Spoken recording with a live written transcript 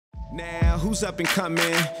Now, who's up and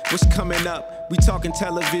coming? What's coming up? We talking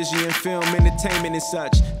television, film, entertainment, and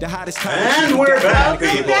such. The hottest topic. And we're back.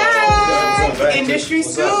 Welcome back. Industry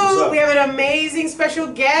Scoop. We have an amazing special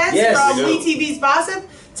guest from WeTV's Bossip,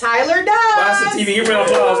 Tyler does. Bossip TV, give me an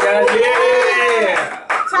applause, guys. Yeah.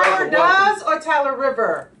 Tyler does or Tyler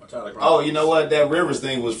River? Oh, you know what? That Rivers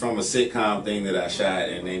thing was from a sitcom thing that I shot,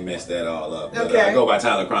 and they messed that all up. But, okay. I go by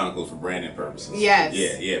Tyler Chronicles for branding purposes. Yes.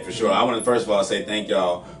 Yeah, for sure. I want to first of all say thank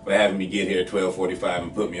y'all for having me get here at 12:45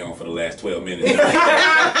 and put me on for the last 12 minutes. I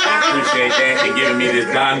appreciate that and giving me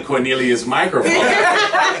this Don Cornelius microphone.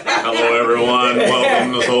 Hello, everyone.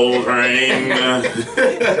 Welcome to Soul Train.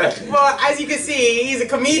 Well, as you can see, he's a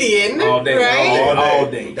comedian. All day, right? all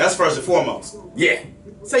day. That's first and foremost. Yeah.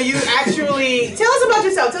 So you actually tell us about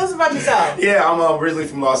yourself. Tell us about yourself. Yeah, I'm originally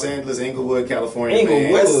from Los Angeles, Inglewood, California.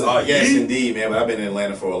 Inglewood. Man. Yes, indeed, man. But I've been in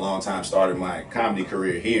Atlanta for a long time. Started my comedy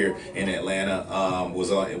career here in Atlanta.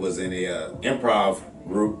 It was in a improv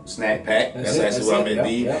group, Snack Pack. That's actually where I met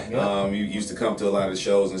D. You used to come to a lot of the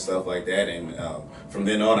shows and stuff like that, and from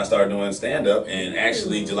then on I started doing stand-up, and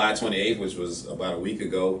actually July 28th, which was about a week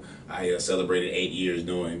ago, I celebrated 8 years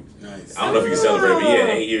doing, Nice. I don't know if you can celebrate, but yeah,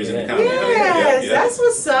 8 years in the comedy. Yes, that's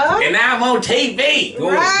what's up. And now I'm on TV!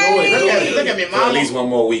 Right. Look at me, For mama. at least one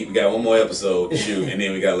more week. We got one more episode to shoot, and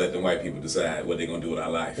then we gotta let the white people decide what they're gonna do with our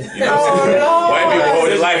life. You know what I'm saying? no. White people hold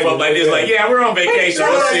their life up like this, like, yeah, we're on vacation.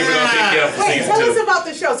 Let's see if we're gonna pick you up for Wait, season tell 2. us about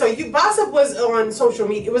the show. So you Bossip was on social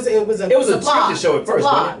media. It was a scripted show at first,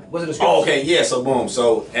 wasn't it? Was it a scripted Oh, okay, yeah. So boom.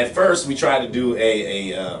 So at first we tried to do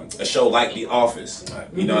a show like The Office.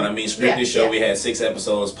 You know what I mean? Scripted show. We had 6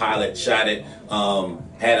 episodes. Pilot shot it.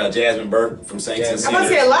 Had Jasmine Burke from Saints and Sinners. I'm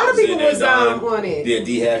gonna say a lot of people was on it. Yeah,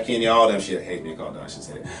 D. Half Kenny, all them shit. Hate being called Don. I should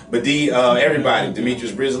say that. But D. Everybody,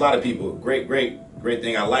 Demetrius Bridges, a lot of people. Great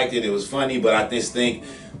thing. I liked it. It was funny, but I just think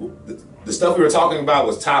the stuff we were talking about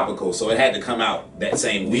was topical, so it had to come out that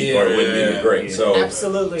same week, or it wouldn't have been great. So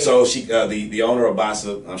absolutely. So she, the owner of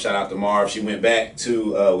Bossip, shout out to Marv. She went back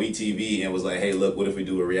to WeTV and was like, "Hey, look, what if we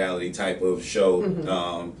do a reality type of show,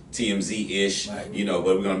 TMZ-ish, you know?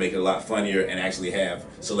 But we're gonna make it a lot funnier and actually have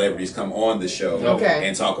celebrities come on the show,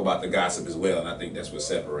 and talk about the gossip as well." And I think that's what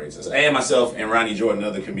separates us. And myself and Ronnie Jordan,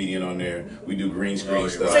 another comedian on there, we do green screen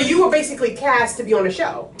stuff. So you were basically cast to be on the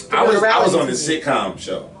show. I was on the sitcom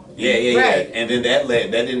show. Yeah. Right. And then that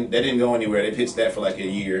didn't go anywhere. They pitched that for like a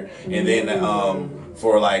year, and then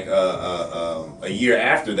for like a year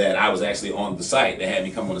after that, I was actually on the site. They had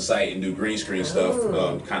me come on the site and do green screen stuff,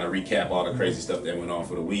 kind of recap all the crazy stuff that went on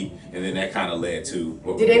for the week, and then that kind of led to.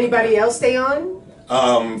 Did anybody else stay on?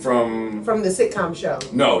 From the sitcom show?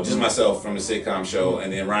 No, just myself from the sitcom show,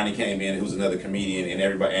 and then Ronnie came in, who's another comedian, and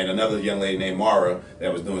everybody, and another young lady named Mara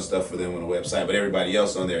that was doing stuff for them on the website. But everybody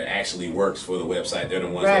else on there actually works for the website. They're the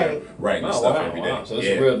ones that are writing the stuff every day. So it's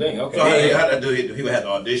a real thing. Okay. So how do people have to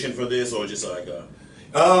audition for this, or just like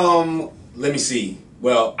let me see.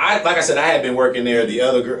 Well, like I said, I had been working there. The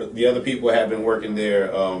other people have been working there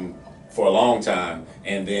for a long time,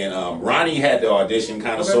 and then Ronnie had the audition,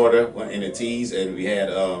 kind of, sort of, in the tease, and we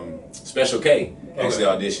had Special K actually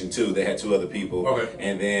auditioned too. They had 2 other people,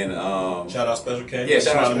 and then shout out Special K. Yeah,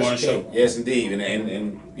 shout out Special K. Yes, indeed,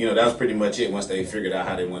 and you know, that was pretty much it once they figured out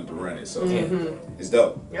how they wanted to run it. So it's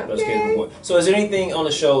dope. Okay. So is there anything on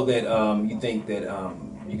the show that you think that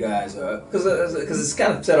you guys because it's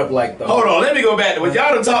kind of set up like the Hold on, let me go back to what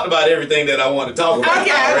y'all done talked about. Everything that I want to talk about.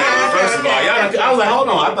 First of all, I was like, hold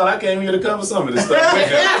on, I thought I came here to cover some of this stuff.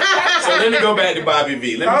 So let me go back to Bobby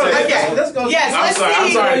V. Let me tell you. Let's go. Yes, I'm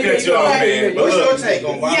sorry to cut you off, man. What's your take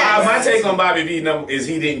on Bobby? My take on Bobby V is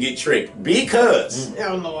he didn't get tricked because.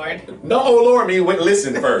 Oh Lord. No, oh Lord, me.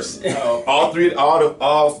 Listen first. All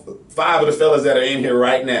 5 of the fellas that are in here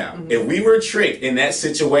right now. If we were tricked in that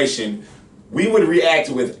situation, we would react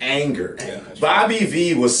with anger. Bobby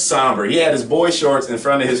V was somber. He had his boy shorts in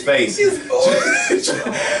front of his face. And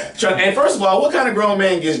first of all, what kind of grown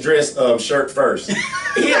man gets dressed shirt first?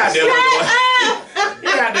 He out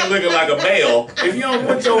there looking like a male. If you don't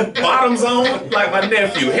put your bottoms on, like my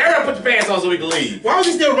nephew, hurry up, put your pants on so we can leave. Why was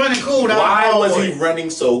he still running cool? Why was he running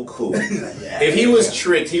so cool? If he was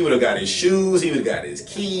tricked, he would have got his shoes, he would have got his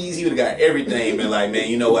keys, he would have got everything. And like, man,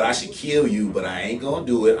 you know what? I should kill you, but I ain't gonna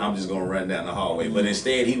do it. I'm just gonna run down the hallway. But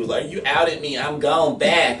instead, he was like, "You outed me. I'm gone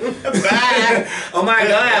back." Back. Oh my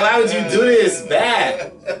God! Why would you do this?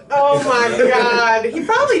 Back. Oh my God! He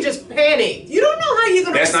probably just panicked. You don't know how you're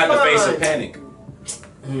gonna. That's respond. not the face of panic.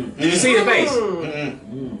 Did you see his face?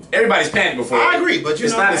 Everybody's panicked before. I agree, but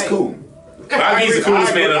it's not as cool. Bobby's the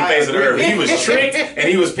coolest man on the face of the earth. He was tricked and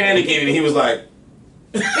he was panicking and he was like.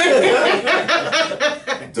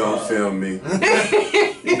 Don't film me.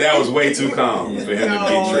 That was way too calm for him to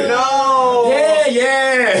be tricked. No.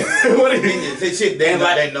 Yeah. What do you They shit, they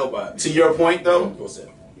ain't nobody. To your point though, What's that?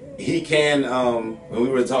 he can. When we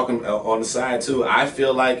were talking on the side too, I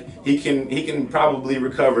feel like he can probably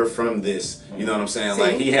recover from this. You know what I'm saying? See?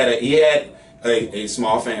 Like he had a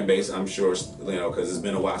small fan base, I'm sure, you know, because it's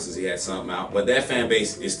been a while since he had something out. But that fan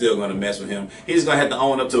base is still going to mess with him. He's going to have to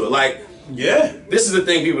own up to it. Like, Yeah. this is the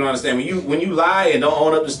thing people don't understand. When you lie and don't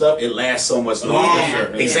own up to stuff, it lasts so much longer.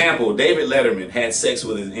 Sure. Example: David Letterman had sex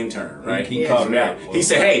with his intern, right? He called him out. He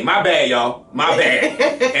said, "Hey, my bad, y'all, my bad."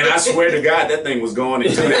 And I swear to God, that thing was gone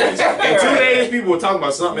in 2 days. In 2 days, people were talking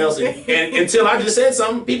about something else, and until I just said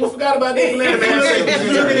something, people forgot about David Letterman.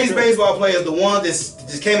 You look at these baseball players, the ones that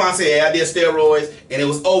just came out and said, hey, I did steroids, and it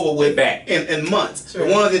was over with Back. in months. Sure.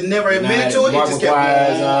 The ones that never admitted to it, it just kept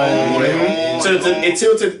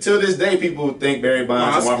Till this day, people think Barry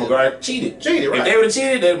Bonds and Mark McGwire cheated. Cheated, right. If they would have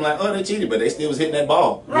cheated, they'd be like, "Oh, they cheated," but they still was hitting that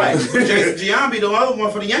ball. Right. Jason Giambi, the other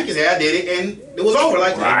one for the Yankees, I did it, and it was over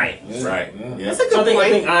like that. Right. Yeah. That's a good So I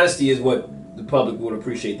point. think honesty is what the public would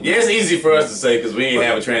appreciate. The Yeah, it's easy for us to say because we ain't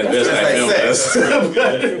have a transvestite That's film like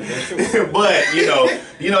us. But you know,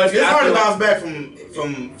 if It's I hard to feel like- bounce back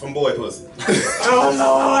from boy pussy. Oh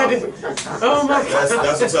Lord. Oh my God.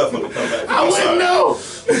 That's a tough one to come back from. I wouldn't know.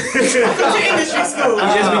 Welcome to industry school.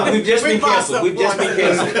 We've just been With canceled. We've just been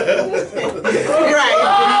canceled. Right.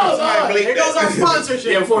 Somebody bleep There goes our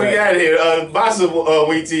sponsorship. Yeah, before we get out of here, Bossip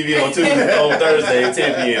Week TV on Thursday at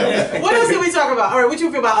 10 p.m. What else did we talk about? All right, what you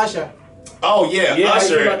feel about Usher? Oh yeah, Yeah, how you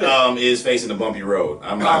feel Usher about that? is facing a bumpy road.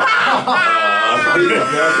 I'm not.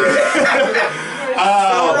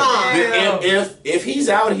 If he's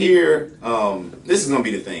out here, this is gonna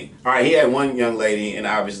be the thing. All right, he had one young lady, and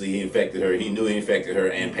obviously he infected her. He knew he infected her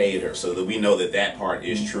and paid her, so that we know that part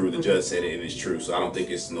is true. The judge said it, and it's true. So I don't think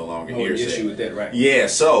it's no longer No hearsay. issue with that, right? Yeah.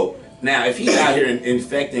 So now, if he's out here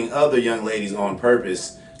infecting other young ladies on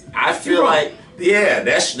purpose, I feel like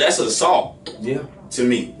that's assault. Yeah. To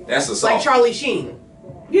me, that's assault. Like Charlie Sheen.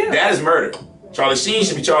 Yeah. That is murder. Charlie Sheen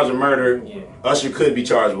should be charged with murder. Usher could be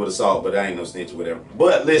charged with assault, but I ain't no snitch or whatever.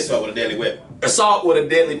 But listen, So with a deadly weapon. assault with a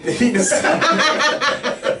deadly penis. Or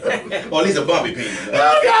at least a bumpy penis.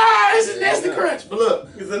 Oh God, it's a nasty crunch. But look,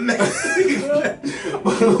 It's a nasty.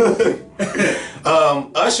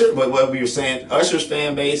 Usher. But what we were saying, Usher's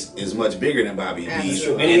fan base is much bigger than Bobby That's B's.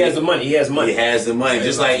 true. And he has the money. He has money. He has the money.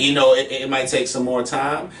 Just like, you know, it might take some more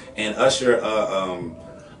time, and Usher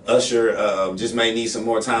just might need some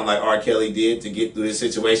more time, like R. Kelly did, to get through this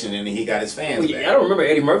situation, and he got his fans Well, back. I don't remember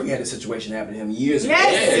Eddie Murphy had a situation happen to him years ago.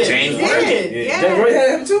 Yes, Yeah, James he Worthy. did. Yeah. Yeah. James Worthy had it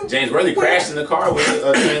happen too? James Worthy crashed in the car with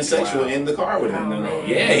a transsexual in the car with him. man.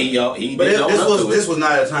 Yeah, he But didn't own up to it. this was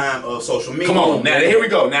not a time of social media. Come on, now here we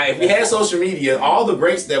go. Now, if we had social media, all the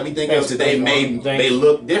greats that we think of today may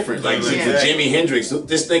look different. Like Yeah. Jimi Hendrix.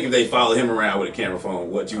 Just think if they followed him around with a camera phone,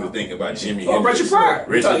 what you would think about Jimi Oh, Hendrix. Richard Pryor.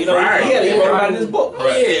 Richard You know, Pryor. he wrote about it in his book. Oh,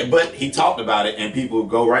 yeah, but he talked about it, and people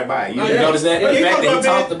go right by it. You Oh, didn't yeah. notice that? Yeah, The he fact that he talked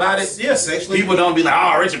talked about it, Yeah, sexually. people don't be like,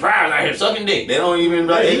 "Oh, Richard Pryor's out here sucking dick." They don't even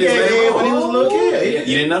like. He They just gave let head him when he was a little kid.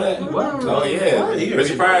 You didn't know that? Wow. Oh yeah, What?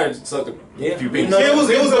 Richard Pryor sucked a few people. It was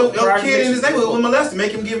a Pryor kid in his conviction. neighborhood was molested,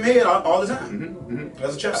 make him give him head all the time.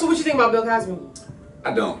 As a child. So what you think about Bill Cosby?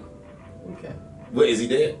 I don't. Okay. What, is he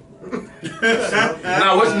dead?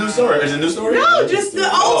 No, what's the new story? Is it a new story? No, just the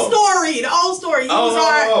old story. The old story. He was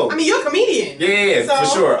our. I mean, you're a comedian. Yeah, So- for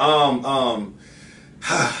sure.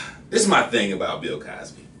 This is my thing about Bill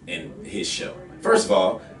Cosby and his show. First of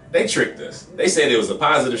all, they tricked us. They said it was a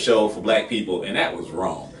positive show for black people, and that was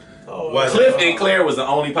wrong. Was Cliff and Claire was the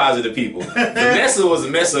only positive people. Vanessa was a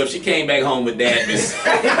mess up. She came back home with Dadmus.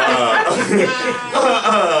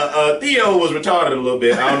 Theo was retarded a little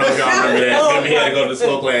bit. I don't know if y'all remember that. Remember he had to go to the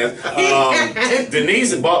slow class.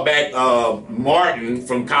 Denise bought back Martin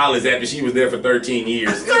from college after she was there for 13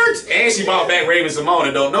 years. And she bought back Raven Simone,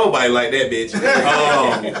 and don't nobody like that bitch.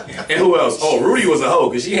 And who else? Oh, Rudy was a hoe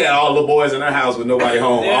because she had all the boys in her house with nobody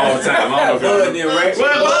home all the time. I don't know if y'all remember.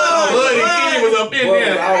 Bud and Kenny was up in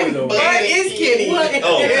there. Bud is Kenny.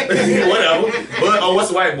 Oh, whatever. But what's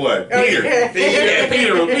the white boy? Peter. Yeah,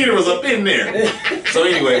 Peter was up in there. So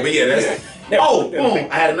anyway, but yeah, that's. Oh, boom!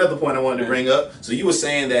 I had another point I wanted to bring up. So you were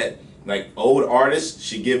saying that like old artists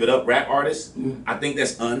should give it up, rap artists. I think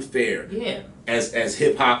that's unfair. Yeah. as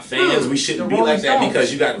hip hop fans, we shouldn't be like that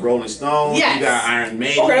because you got the Rolling Stones, you got Iron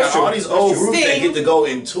Maiden, you got all these old groups that get to go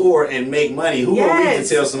and tour and make money. Who are we to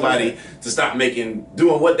tell somebody to stop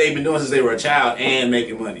doing what they've been doing since they were a child and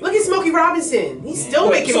making money? Look at Smokey Robinson. He's still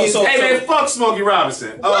making music. Hey man, fuck Smokey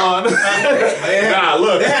Robinson. Nah,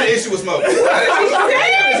 look. They had an issue with Smokey.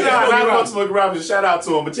 Fuck Smokey Robinson. Shout out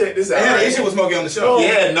to him, but check this out. They had an issue with Smokey on the show.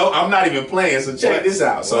 Yeah, no, I'm not even playing. So check this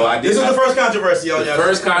out. So this was the first controversy, y'all. The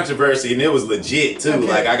first controversy, and it was legit too. Okay.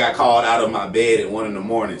 Like I got called out of my bed at 1 in the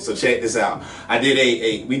morning. So check this out. I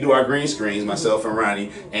did we do our green screens, myself and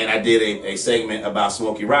Ronnie, and I did a segment about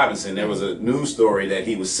Smokey Robinson. There was a news story that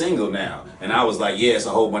he was single now, and I was like, yeah, it's a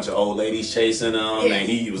whole bunch of old ladies chasing him, and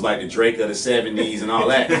he was like the Drake of the '70s and all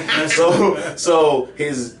that. so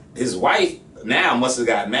his wife now must have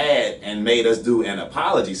got mad and made us do an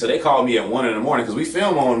apology. So they called me at 1 in the morning because we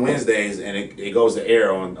film on Wednesdays and it goes to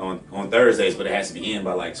air on Thursdays, but it has to be in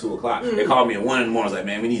by like 2 o'clock. They called me at 1 in the morning. I was like,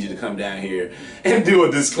 man, we need you to come down here and do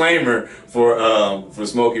a disclaimer for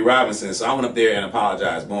Smokey Robinson. So I went up there and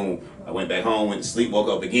apologized. Boom. I went back home, went to sleep, woke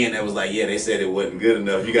up again. That was like, yeah, they said it wasn't good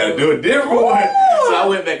enough. You got to do a different one. So I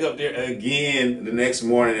went back up there again the next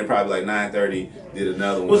morning at probably like 9:30. Did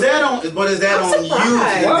another one. Was that on? But is that on you?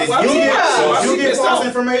 Did you get false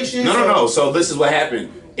information? No. So this is what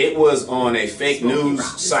happened. It was on a fake news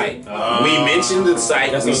site. We mentioned the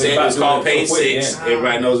site. We said it was called Page 6.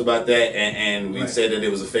 Everybody knows about that. And we said that it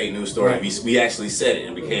was a fake news story. We actually said it,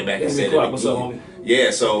 and we came back and said it again.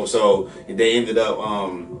 Yeah, so they ended up,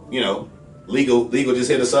 legal just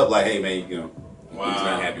hit us up like, hey man, he's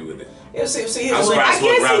not happy with it. Yeah, see, I'm surprised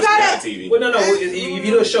what Robinson got on TV. Well, no. If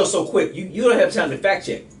you do a show so quick, you don't have time to fact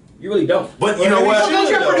check. You really don't. But you know what?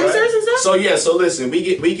 Those your producers and stuff. So listen, we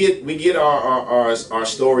get our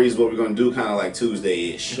stories. What we're gonna do, kind of like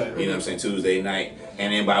Tuesday-ish. You know what I'm saying? Tuesday night,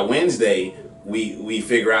 and then by Wednesday we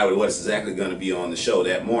figure out what's exactly gonna be on the show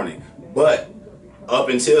that morning. But up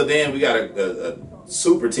until then, we got a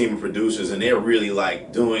super team of producers, and they're really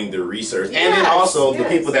like doing the research. And then also the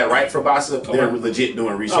people that write for Bossip, they're legit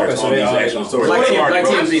doing research on these actual stories. Like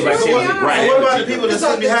TMZ. Right. What about the people that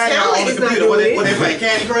sit behind you on the computer when they play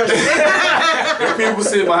Candy Crush? The people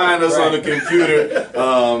sit behind us on the computer.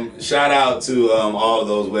 Shout out to all of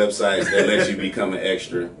those websites that let you become an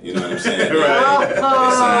extra. You know what I'm saying? Right. They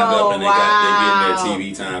signed up and they getting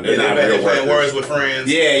their TV time. They're not real playing Words with Friends.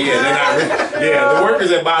 Yeah, they're not. Yeah, the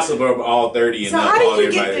workers at Bossip are all 30 and up. How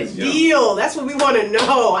did you get the deal? That's what we want to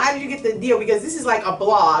know. How did you get the deal? Because this is like a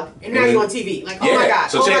blog, and now you're on TV. Like, oh my God.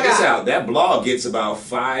 So check this out. That blog gets about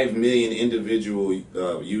 5 million individual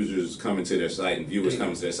users coming to their site and viewers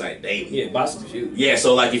coming to their site daily. Yeah, Bossip's huge. Yeah,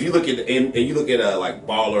 so like if you look at like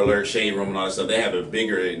Baller Alert, Shade Room, and all that stuff, they have a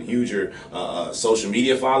bigger and huger social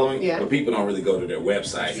media following. Yeah. But people don't really go to their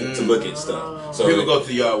website to look at stuff. So people go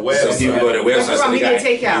to your website. So people go to their website. So they got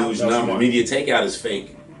takeout. Huge number. Media takeout is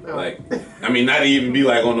fake. Like, I mean, not to even be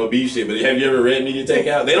like on no beef shit, but have you ever read Media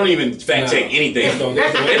Takeout? They don't even fact check anything.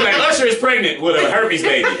 They're like, Usher is pregnant with a herpes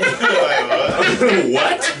baby.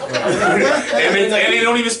 What? and they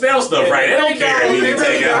don't even spell stuff right. They don't care. Media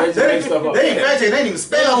Takeout. They ain't fact check. They ain't even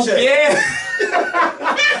spell check. Yeah.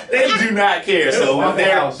 They do not care. So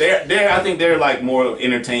they're I think they're like more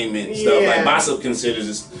entertainment stuff. Like Bossip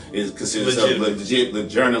considers legit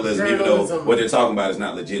journalism, even though what they're talking about is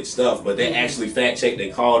not legit stuff. But they actually fact check. They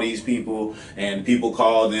call these people, and people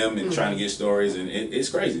call them and trying to get stories, and it's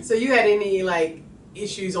crazy. So you had any like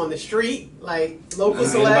issues on the street, like local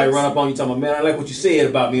celebs? Anybody run up on you talking about, man, I like what you said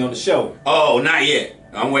about me on the show? Oh, not yet.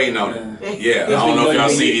 I'm waiting on it. Yeah, I don't know if y'all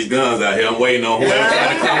see these guns out here. I'm waiting on whoever's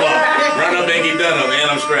trying to come up. Run up and get done up,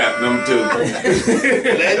 and I'm strapped. Number 2.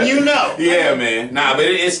 Letting you know. Yeah, man. Nah, but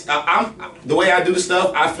it's the way I do the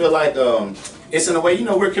stuff. I feel like it's in a way,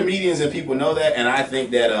 we're comedians and people know that, and I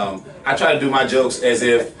think that I try to do my jokes as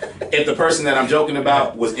if the person that I'm joking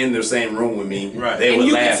about was in the same room with me, they would laugh. And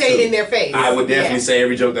you can say it in their face. I would definitely say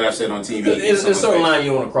every joke that I've said on TV. It's a certain line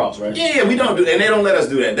you want to cross, right? Yeah, we don't do, and they don't let us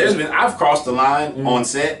do that. I've crossed the line on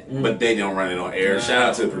set, but they don't run it on air. Shout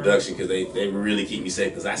out to the production because they really keep me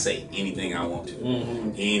safe because I say anything I want to.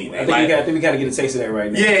 Anything. I think we got to get a taste of that right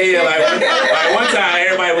now. Yeah. Like one time,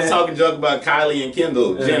 everybody was talking joke about Kylie and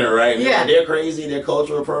Kendall Jenner, right? And they're crazy. They're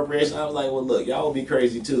cultural appropriation. I was like, well, look, y'all would be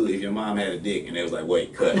crazy too if your mom had a dick. And they was like,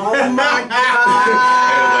 wait, cut. Oh my God.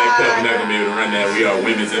 They was like, cut. We're not gonna be able to run that. We are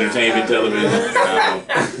women's entertainment television.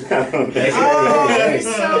 Oh,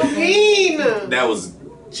 so mean. That was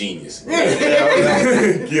genius.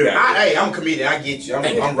 Get out. Hey, I'm a comedian. I get you.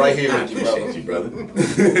 I'm right here with you,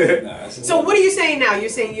 brother. So what are you saying now? You're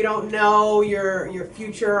saying you don't know your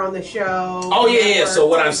future on the show? Oh yeah. So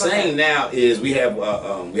what I'm saying now is we have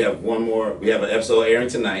one more. We have an episode airing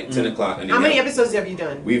tonight, 10 o'clock. How many episodes have you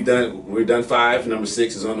done? We've done 5. Number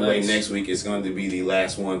 6 is on the way next week. It's going to be the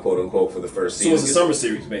last one, quote unquote, for the first season. So it's a summer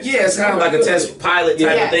series, basically. Yeah, it's kind of like a test pilot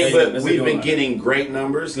type of thing, but That's we've been getting great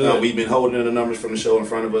numbers. We've been holding the numbers from the show in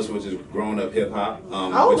front of us, which is Grown Up Hip Hop.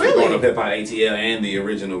 Which is Grown Up Hip Hop ATL and the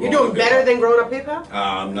original. You're doing better than Grown Up Hip Hop?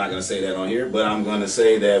 I'm not going to say that on here, but I'm going to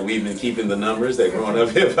say that we've been keeping the numbers that Grown Up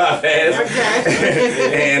Hip Hop has.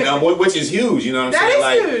 Okay. And which is huge, you know what I'm saying?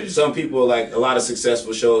 That is like huge. Some people, like a lot of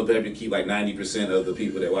successful shows, they keep like 90% of the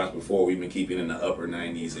people that watched before. We've been keeping in the upper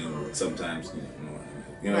 90s and sometimes,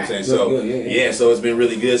 you know what I'm saying? So so it's been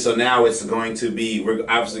really good. So now it's going to be, we're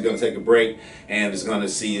obviously going to take a break, and it's going to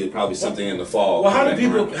see probably something in the fall. Well, how do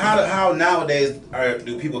people, how nowadays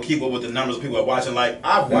do people keep up with the numbers of people are watching? Like,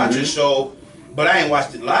 I've watched a show, but I ain't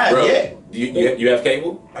watched it live yet. You have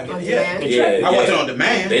cable? I watch it on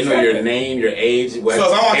demand. They know your name, your age, what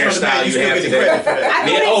hairstyle you have today.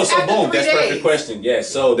 So boom, that's a perfect question. Yes,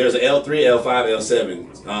 so there's an L3, L5, L7,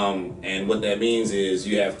 and what that means is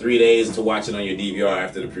you have 3 days to watch it on your DVR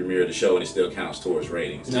after the premiere of the show, and it still counts towards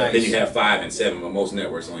ratings. Nice. Then you have 5 and 7, but most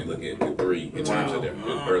networks only look at 3 in terms of their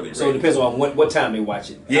early ratings. So it depends on what time they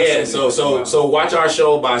watch it. Yeah, so watch our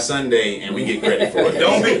show by Sunday, and we get credit for it.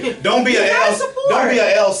 Don't be an L7.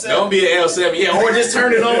 Don't be an L7. Yeah, or just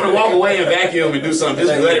turn it on and walk away and vacuum and do something.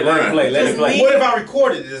 Just let it run. Let it play. What if I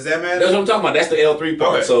recorded it? Does that matter? That's what I'm talking about. That's the L3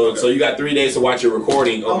 part. Okay. So you got 3 days to watch your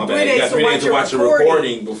recording. Oh my bad. 3 days You got 3 days to watch your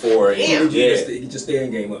recording before. You just stay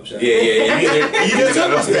in game up, Sean. Yeah. You just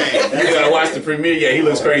gotta watch the premiere. Yeah, he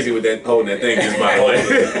looks crazy with that holding that thing. Just by the way.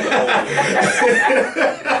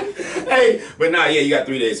 Hey, but you got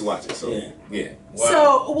 3 days to watch it. So yeah. Wow.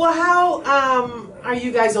 So how are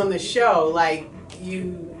you guys on the show? Like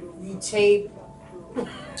you tape.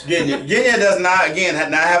 Genya does not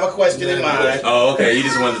have a question in mind. Oh, okay. You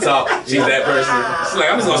just wanted to talk. She's that person. She's like,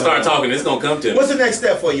 I'm just gonna start talking. It's gonna come to me. What's the next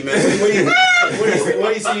step for you, man? Where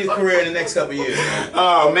do you see your career in the next couple of years?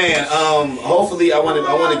 Oh man. Hopefully, I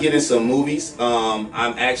want to get in some movies. I'm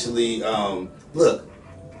actually look.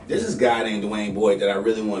 There's this guy named Dwayne Boyd that I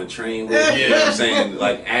really want to train with. You know what I'm saying?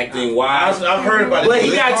 Like acting wise. I've heard about it. But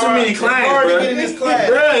he got too many clients, hard bro. to get in this class.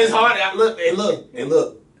 Bro, it's hard.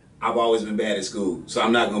 Look. I've always been bad at school, so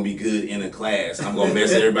I'm not gonna be good in a class. I'm gonna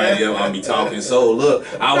mess everybody up. I'm gonna be talking. So look,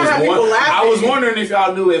 I was wondering if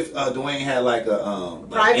y'all knew if Dwayne had like a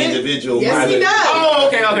like individual. Yes, private. he does. Oh,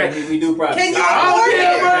 okay. We do private. Can you afford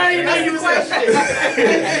it? Right. That's the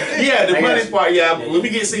question. Yeah, the money part. Yeah, when we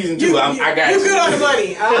get season 2, I got you. You're good on the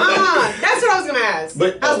money. That's what I was gonna ask.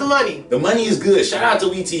 But how's the money? The money is good. Shout out to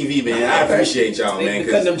WeTV, man. I appreciate y'all, man.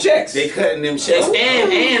 They cutting them checks. They cutting them checks,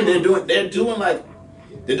 and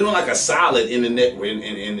they're doing like a solid in the network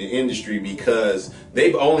in the industry because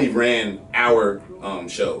they've only ran hour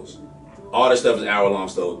shows. All that stuff is hour-long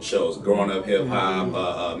shows. Growing Up Hip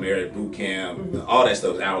Hop, Married Boot Camp, all that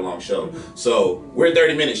stuff is hour-long show. So we're a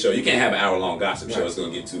 30-minute show. You can't have an hour-long gossip show. It's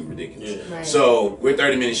going to get too ridiculous. Yeah. Right. So we're a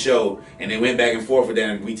 30-minute show, and they went back and forth with that,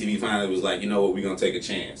 and WeTV finally was like, you know what, we're going to take a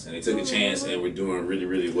chance. And they took a chance, and we're doing really,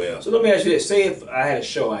 really well. So let me ask you this. Say if I had a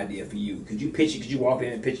show idea for you, could you pitch it? Could you walk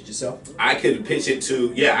in and pitch it yourself? I could pitch it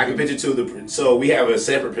to, so we have a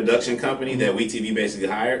separate production company that WeTV basically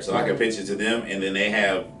hired, so I could pitch it to them, and then they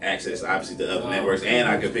have access, obviously, to other networks, and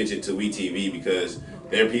I could pitch it to WeTV because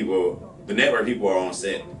their people, the network people are on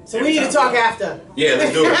set. So we need to talk after. Yeah,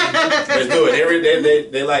 let's do it. Let's do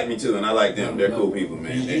it. They like me too, and I like them. They're cool people,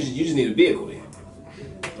 man. You just need a vehicle then.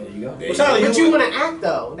 There you go. But you want to act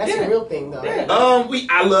though. That's the real thing though. Yeah.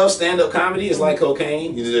 I love stand-up comedy. It's like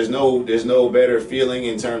cocaine. There's no better feeling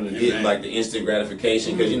in terms of getting like the instant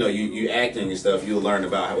gratification because you acting and stuff. You'll learn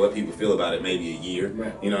about what people feel about it maybe a year.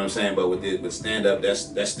 Right. You know what I'm saying? But with stand-up,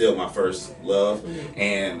 that's still my first love,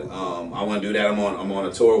 and I want to do that. I'm on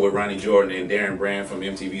a tour with Ronnie Jordan and Darren Brand from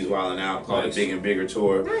MTV's Wildin' Out called the Big and Bigger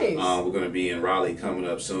Tour. Nice. We're gonna be in Raleigh coming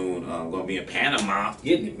up soon. We're gonna be in Panama.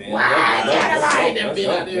 Getting it, man. Wow.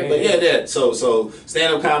 But yeah, that. So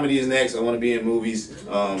stand-up comedy is next. I want to be in movies.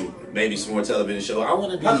 maybe some more television show. I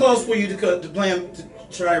want to be. How close were you to playing? To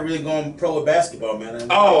try really going pro with basketball, man?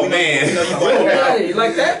 Oh man, you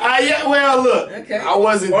like that? Yeah. Well, look, okay. I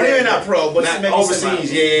wasn't. Or maybe not pro, but not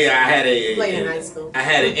overseas. Yeah. I had played in high school. I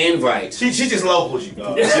had an invite. She just locals you,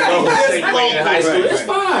 dog. She playing in high school. That's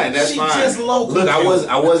fine. That's fine. Just local. Look,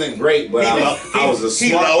 I wasn't great, but I was a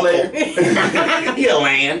smart player. He a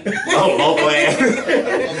land. Oh, local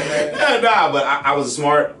land. Nah, but I was a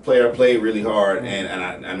smart player. I played really hard,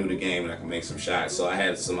 and I knew the game, and I could make some shots. So I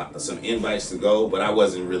had some invites to go, but I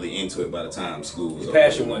wasn't really into it by the time school was over. The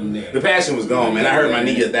passion wasn't there. The passion was gone, man. I hurt my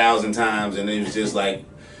knee 1,000 times, and it was just like.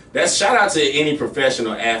 That's shout out to any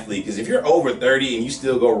professional athlete, because if you're over 30 and you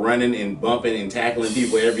still go running and bumping and tackling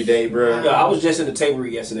people every day, bro. Yeah, I was just in the table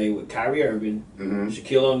read yesterday with Kyrie Irving, Mm-hmm.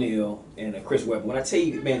 Shaquille O'Neal, and Chris Webber. When I tell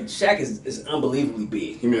you, man, Shaq is unbelievably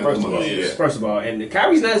big. First of all, and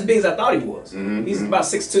Kyrie's not as big as I thought he was. Mm-hmm. He's about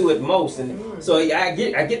 6'2" at most, and so I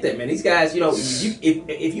get that, man. These guys, you know,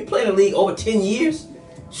 if you play in the league over 10 years.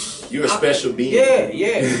 You're a special being. Yeah.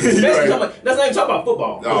 Especially that's not even talking about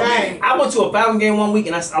football. Oh, right. I went to a Falcon game one week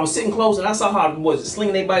and I was sitting close and I saw how the boys were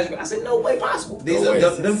slinging their bodies. I said, no way possible.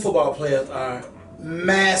 Them football players are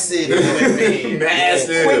massive human beings.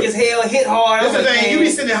 Massive. Quick as hell, hit hard. That's the thing. You be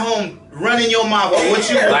sitting at home running your mouth on what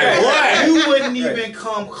you Like what? You wouldn't even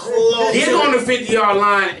come close. Get on the 50-yard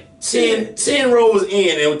line 10 rows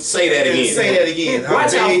in and say that again. Say that again.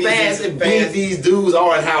 Watch how fast and big these dudes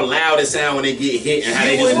are and how loud it sound when they get hit and how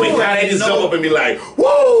they just jump up and be like,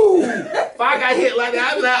 woo! If I got hit like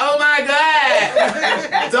that, I'd be like, oh my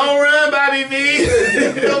God! Don't run, Bobby V!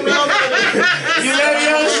 Don't run, Bobby V! You left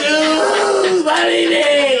your shoes, Bobby V!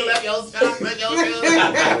 You left your shoes,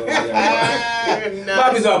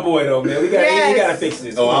 Bobby's our boy though, man. We gotta fix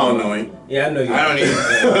this. Oh, I don't know him. Yeah, I know you. I don't even.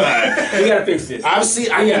 We gotta fix this.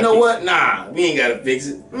 You know what? Nah, we ain't gotta fix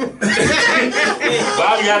it. Bobby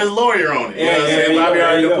got his lawyer on it. You know what I'm saying? Bobby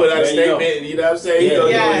already put out a statement. You know what I'm saying? He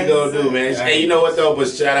gonna do what he gonna do, man. Hey, you know what though? But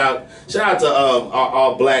shout out to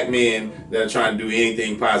all black men that are trying to do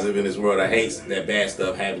anything positive in this world. I hate that bad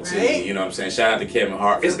stuff happened to me. You know what I'm saying? Shout out to Kevin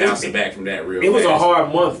Hart for bouncing back from that real. It was a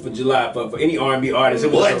hard month for July for any R&B artist.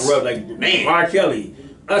 It was rough, like man. R. Kelly,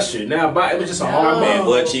 Usher. Now, it was just a hard man. month.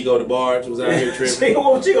 But Chico the Barge was out here tripping.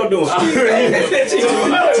 What was Chico doing? Chico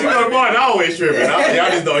the Barge always tripping.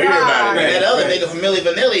 Y'all just don't hear about it, man. That other nigga from Milli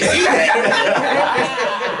Vanilli.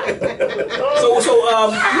 So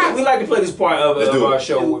we like to play this part of our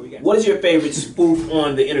show. What is your favorite spoof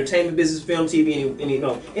on the entertainment business, film, TV,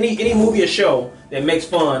 any movie or show that makes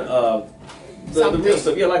fun of the real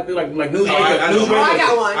stuff? Yeah, like news. I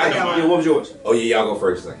got one. Yeah, what was yours? Oh yeah, y'all go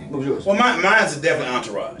first. What was yours? Well, mine's definitely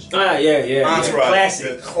Entourage. Yeah. Entourage.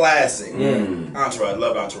 Classic. Mm. Entourage.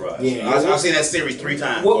 Love Entourage. Yeah. I've seen that series 3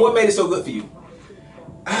 times. What made it so good for you?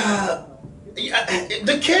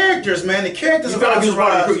 The characters, man. The characters. You felt like you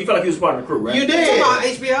was part of the crew, right? You You did. talking about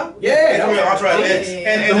HBO? Yeah. Entourage.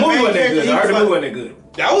 And the movie wasn't that good. I heard the movie wasn't that good.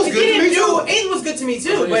 That was good to me too. It was good to me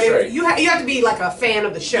too, but you have to be like a fan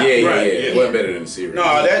of the show. Yeah. It wasn't better than the series. No,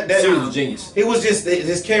 that series was genius. It was just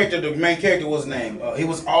his character. The main character was named. He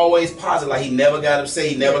was always positive. Like he never got upset.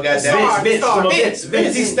 He never got down. Vince.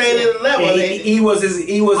 He stayed at the level. He was.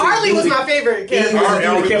 Harley was my favorite character.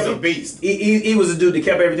 Harley was a beast. He was the dude that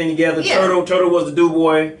kept everything together. Yeah. Turtle was the do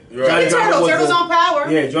boy. Right. Turtles on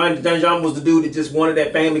Power. Yeah, Johnny John was the dude that just wanted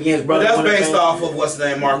that fame against brother. But that's based off of what's the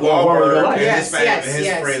name, Mark Wahlberg and his family, his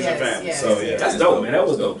friends and family. So yeah, that's dope, man. That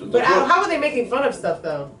was dope. But how were they making fun of stuff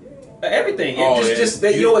though? Everything. Just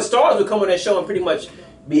that stars would come on that show and pretty much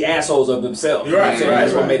be assholes of themselves. Right.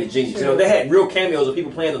 That's what made it genius. You know, they had real cameos of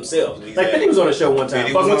people playing themselves. Like Benny was on the show one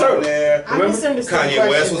time. Fucking with Turtle. Kanye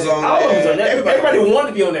West was on all there. of them was on there. Everybody wanted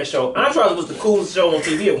to be on that show. Entourage was the coolest show on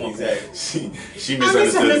TV at one point. She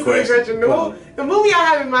misunderstood the question. The movie I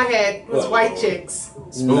have in my head was White Chicks.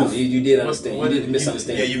 No, you did understand. You did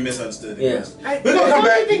misunderstand. Yeah, you misunderstood. Yeah. We're gonna come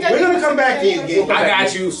back. We're gonna come back to you again. I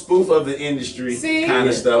got you, spoof of the industry kind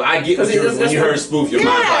of stuff. I get when you heard spoof, your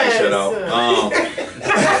mind probably shut off.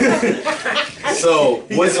 So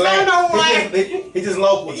what's He just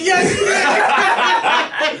local.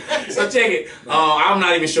 So check it. I'm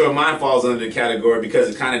not even sure if mine falls under the category because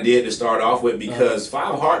it kind of did to start off with because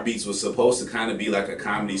 5 Heartbeats was supposed to kind of be like a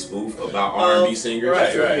comedy spoof about R&B singers.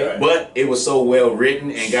 Right. But it was so well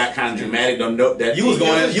written and got kind of dramatic. Don't know that You was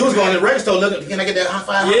going to the record store looking. Can I get that high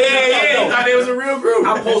five? Yeah. Thought it was a real group.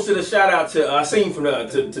 I posted a shout out to I seen from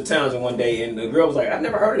to Townsend one day, and the girl was like, "I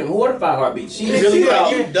never heard of them. Who are the 5 Heartbeats?" She's really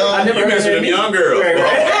like, you dumb. I never You heard messing of with them young girls. I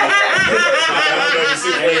don't know the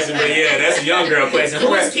situation, but yeah, that's a young girl question.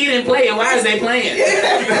 Who is Keaton playing? Why is they playing?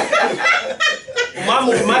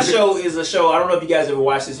 my show is a show. I don't know if you guys ever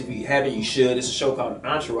watched this. If you haven't, you should. It's a show called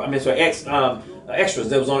Entourage. I mean, sorry, Extras.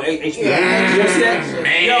 That was on HBO. Yeah. You ever see that?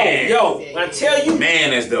 Man. Yo, when I tell you,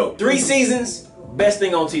 man, that's dope. 3 seasons. Best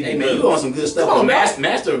thing on TV. Hey, man, you on some good stuff. On,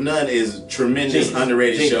 Master of None is a tremendous,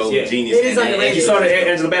 underrated show. Yeah. Genius. It is underrated. You saw the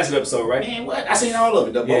Angela Bassett episode, right? Man, what? I seen all of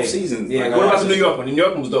it, both seasons. Yeah. Like, What about the New York one? The New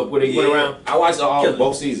York one was dope. Where they went around. I watched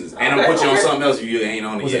both seasons, and I'm put you on something else if you ain't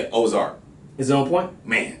on it yet. Ozark. Is it on point?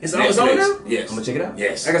 Man, it's on now? Yes. I'm gonna check it out.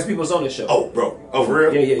 Yes. I got some people that's on this show. Oh, bro. Oh,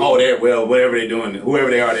 for real? Yeah. Oh, whatever they're doing,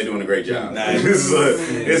 whoever they are, they're doing a great job. Nice.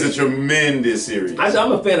 It's a tremendous series.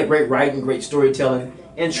 I'm a fan of great writing, great storytelling,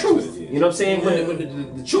 and truth. You know what I'm saying?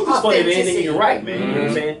 When the truth is funny than anything you can write, man. You know what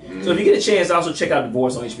I'm saying? So if you get a chance, also check out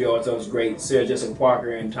Divorce on HBO. I thought it was great. Sarah Jessica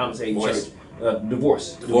Parker and Thomas Hayden Church.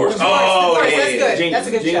 Divorce. Oh, yeah. That's good. That's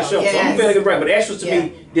a good show. So I'm feeling good, right? But the Extras to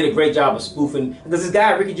me did a great job of spoofing, because this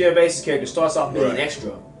guy Ricky Gervais's character starts off being an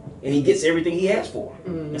extra, and he gets everything he asked for.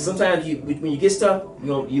 And sometimes when you get stuff,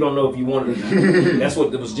 you don't know if you want it or not. That's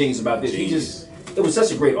what was genius about this. It was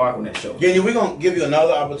such a great arc on that show. Yeah, we're gonna give you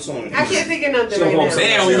another opportunity. I can't think of nothing right now.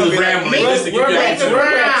 Damn, we was rambling. I didn't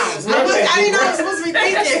know I was supposed to be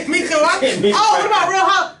thinking. Me too. What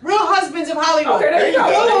about Real Husbands of Hollywood? Okay, there you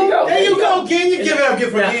go. There you go, Kenya. Give it up,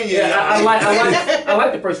 give for Kenya. Yeah, I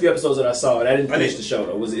like the first few episodes that I saw. I didn't finish the show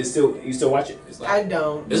though. You still watch it? I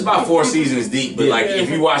don't. It's about 4 seasons deep, but like if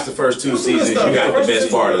you watch the first 2 seasons, you got the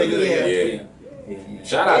best part of it. Yeah.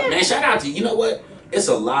 Shout out to you know what? It's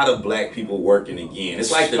a lot of black people working again.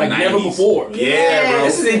 It's like the 90s. Never before. Yeah, bro.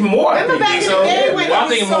 This is even more. Remember back in the day when I'm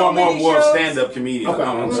thinking more of stand-up comedians. Okay.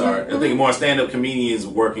 I'm sorry. I'm thinking more stand-up comedians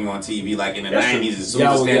working on TV. Like in the 90s, as soon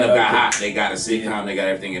as stand-up got hot, they got a sitcom, they got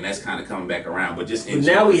everything, and that's kind of coming back around. But just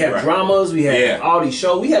now we have dramas, we have all these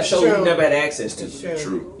shows. We have shows we never had access to.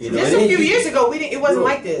 True. You know, just a few years ago, it wasn't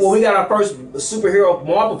like this. Well, we got our first superhero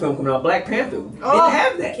Marvel film coming out, Black Panther. Didn't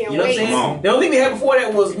have that. You know what I'm saying? The only thing we had before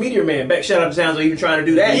that was Meteor Man. Shout out to Towns even trying to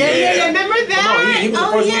do that. Yeah, remember that? He was the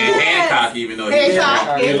first one. Hancock, even though he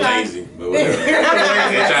was lazy. But whatever.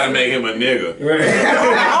 They try to make him a nigga.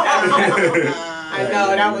 I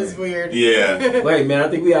know, that was weird. Yeah. Wait, man, I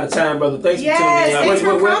think we out of time, brother. Thanks for tuning in. Thanks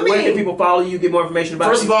for coming. Where can people follow you, get more information about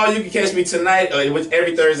First of all, you can catch me tonight,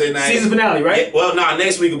 every Thursday night. Season finale, right? Yeah, well, no,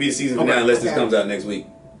 next week will be the season finale unless this comes out next week.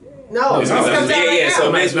 No, this comes out right now.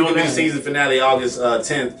 So next week will be the season finale, August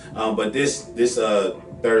 10th. But this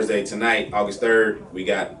Thursday, tonight, August 3rd, we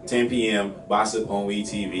got 10 p.m. Bossip on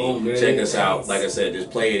WeTV. Check us out. Like I said,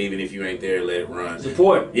 just play it even if you ain't there. Let it run.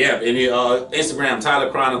 Support. Yeah, and Instagram,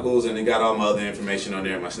 Tyler Chronicles, and they got all my other information on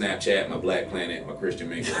there. My Snapchat, my Black Planet, my Christian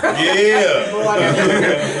Maker. Yeah.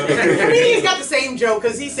 He's got the same joke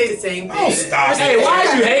because he say the same thing. Oh, stop. Hey, why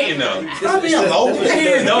is you hating though? Stop being low.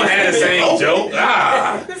 Kids don't have the same joke.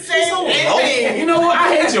 The same thing. You know what?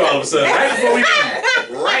 I hate you all of a sudden.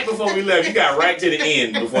 Right before we left, you got right to the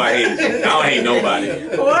end before I hated you. I don't hate nobody.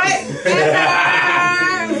 What?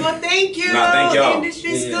 Well, thank you. No, thank y'all.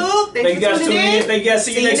 Industry Scoop. Thank you guys for tuning in. Thank you guys.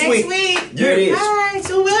 See you next week. There it is. All right,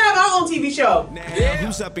 so we'll have our own TV show. Now,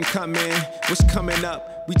 who's up and coming? What's coming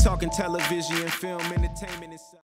up? We talking television, film, entertainment, and stuff.